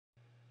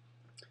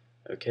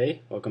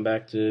Okay, welcome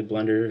back to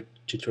Blender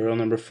tutorial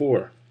number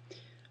 4.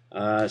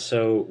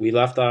 So we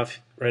left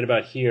off right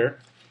about here,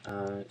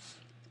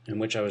 in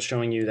which I was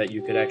showing you that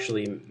you could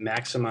actually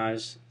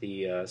maximize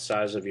the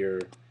size of your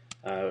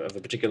of a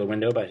particular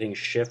window by hitting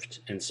Shift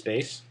and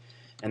Space,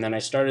 and then I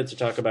started to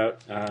talk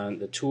about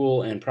the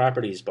Tool and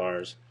Properties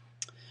bars.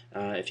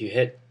 If you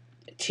hit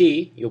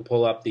T, you'll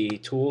pull up the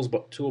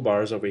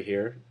toolbars over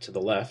here to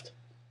the left.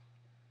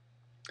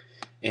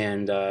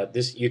 And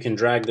this, you can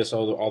drag this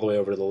all the way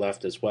over to the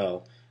left as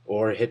well,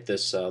 or hit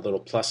this little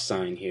plus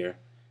sign here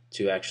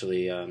to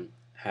actually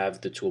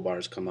have the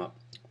toolbars come up,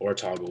 or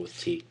toggle with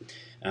T.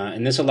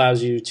 And this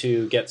allows you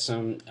to get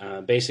some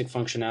basic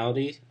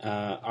functionality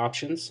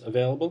options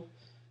available,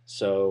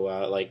 so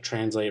like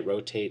translate,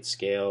 rotate,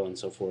 scale, and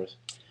so forth.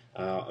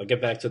 I'll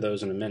get back to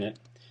those in a minute.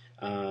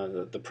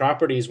 The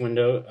properties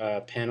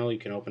window panel you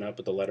can open up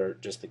with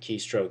just the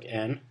keystroke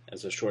N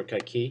as a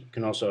shortcut key. You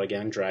can also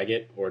again drag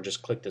it or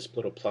just click this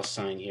little plus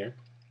sign here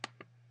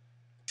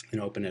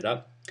and open it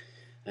up,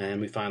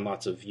 and we find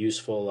lots of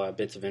useful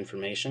bits of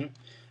information.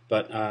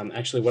 But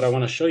actually what I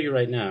want to show you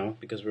right now,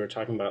 because we were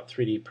talking about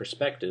 3D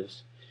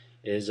perspectives,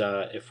 is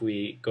if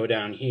we go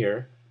down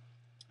here,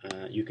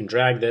 you can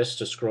drag this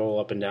to scroll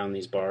up and down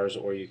these bars,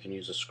 or you can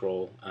use a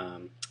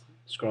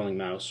scrolling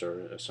mouse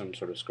or some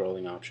sort of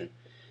scrolling option.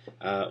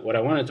 What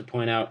I wanted to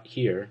point out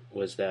here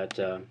was that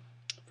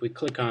if we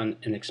click on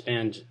and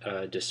expand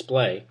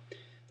display,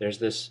 there's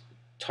this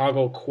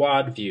toggle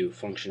quad view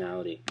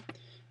functionality.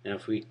 Now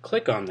if we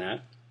click on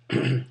that,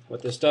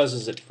 what this does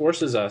is it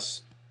forces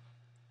us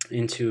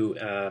into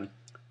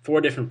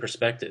 4 different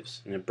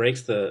perspectives, and it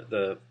breaks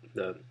the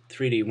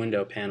 3D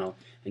window panel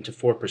into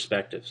 4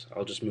 perspectives.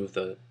 I'll just move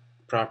the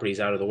properties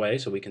out of the way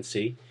so we can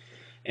see.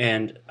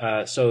 And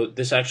so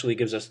this actually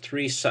gives us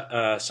 3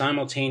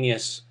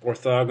 simultaneous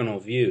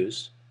orthogonal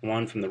views,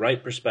 one from the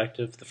right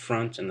perspective, the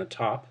front, and the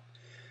top.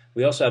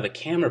 We also have a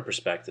camera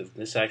perspective.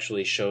 This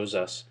actually shows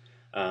us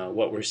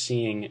what we're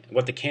seeing,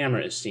 what the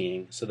camera is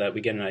seeing, so that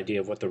we get an idea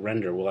of what the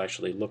render will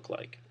actually look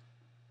like.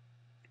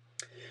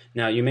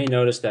 Now you may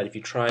notice that if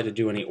you try to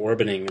do any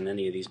orbiting in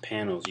any of these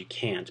panels, you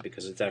can't,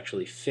 because it's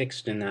actually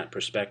fixed in that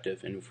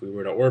perspective, and if we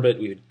were to orbit,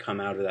 we would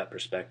come out of that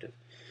perspective.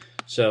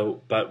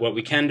 So, but what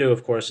we can do,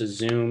 of course, is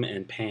zoom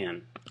and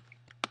pan.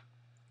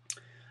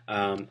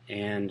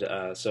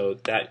 So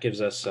that gives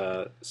us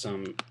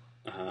some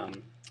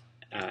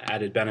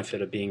added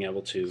benefit of being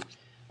able to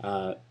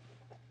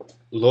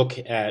look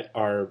at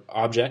our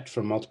object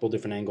from multiple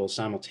different angles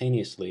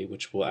simultaneously,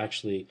 which will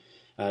actually,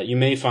 you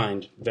may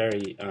find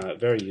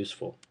very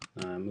useful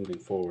moving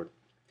forward.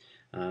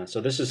 So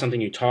this is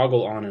something you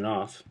toggle on and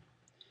off.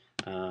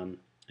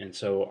 And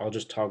so I'll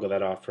just toggle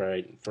that off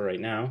for right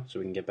now, so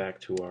we can get back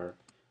to our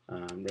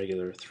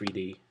regular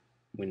 3D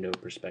window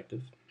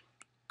perspective.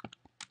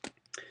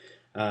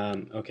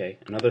 Okay,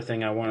 another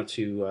thing I wanted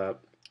to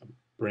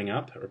bring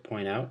up or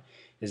point out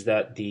is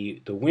that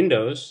the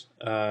windows,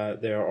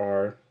 there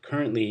are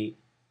currently,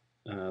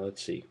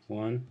 let's see,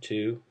 1,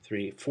 2,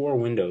 3, 4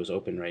 windows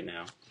open right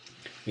now.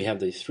 We have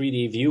the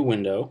 3D view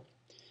window,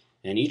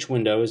 and each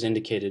window is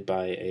indicated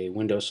by a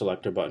window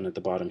selector button at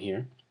the bottom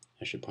here,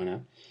 I should point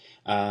out.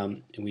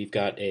 And we've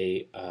got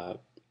a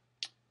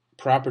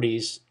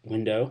properties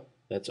window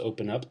that's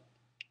open up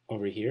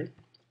over here.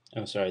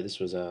 Oh, sorry, this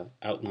was a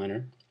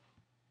outliner.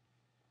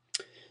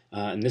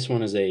 And this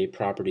one is a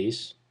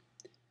properties,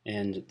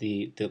 and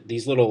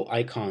these little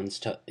icons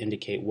to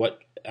indicate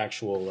what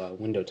actual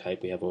window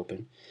type we have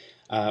open.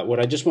 What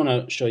I just want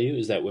to show you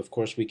is that, of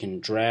course, we can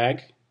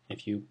drag.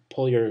 If you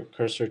pull your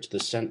cursor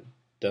to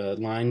the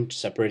line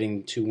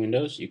separating 2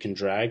 windows, you can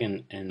drag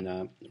and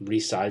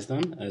resize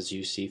them as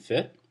you see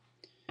fit.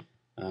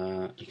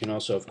 You can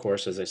also, of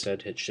course, as I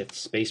said, hit Shift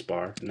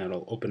Spacebar, and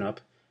that'll open up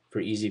for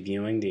easy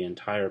viewing the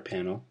entire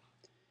panel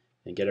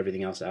and get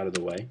everything else out of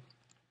the way.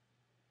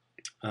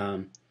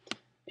 In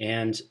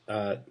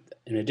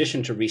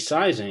addition to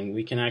resizing,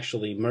 we can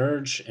actually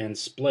merge and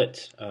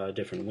split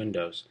different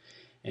windows.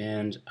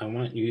 And I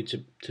want you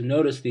to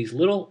notice these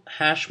little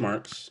hash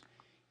marks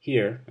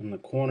here in the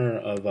corner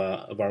of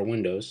our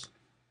windows.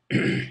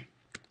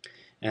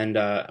 And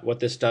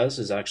what this does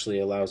is actually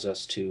allows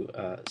us to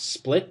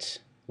split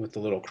with the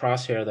little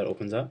crosshair that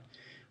opens up.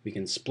 We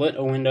can split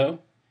a window,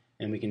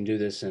 and we can do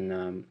this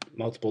in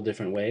multiple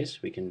different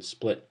ways. We can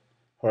split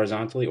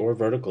horizontally or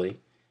vertically.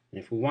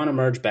 And if we want to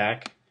merge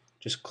back,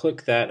 just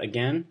click that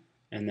again,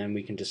 and then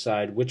we can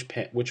decide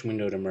which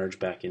window to merge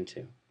back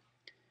into.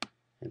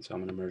 And so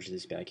I'm going to merge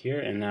these back here,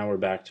 and now we're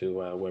back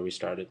to where we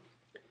started.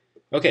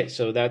 Okay,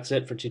 so that's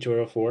it for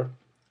tutorial 4.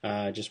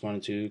 I just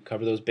wanted to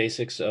cover those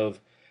basics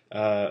of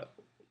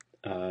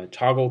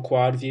toggle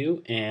quad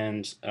view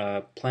and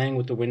playing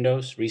with the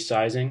windows,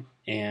 resizing,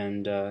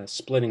 and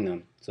splitting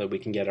them so that we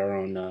can get our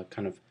own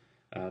kind of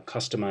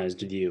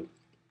customized view.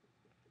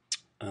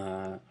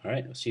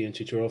 Alright, I'll see you in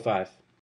tutorial 5.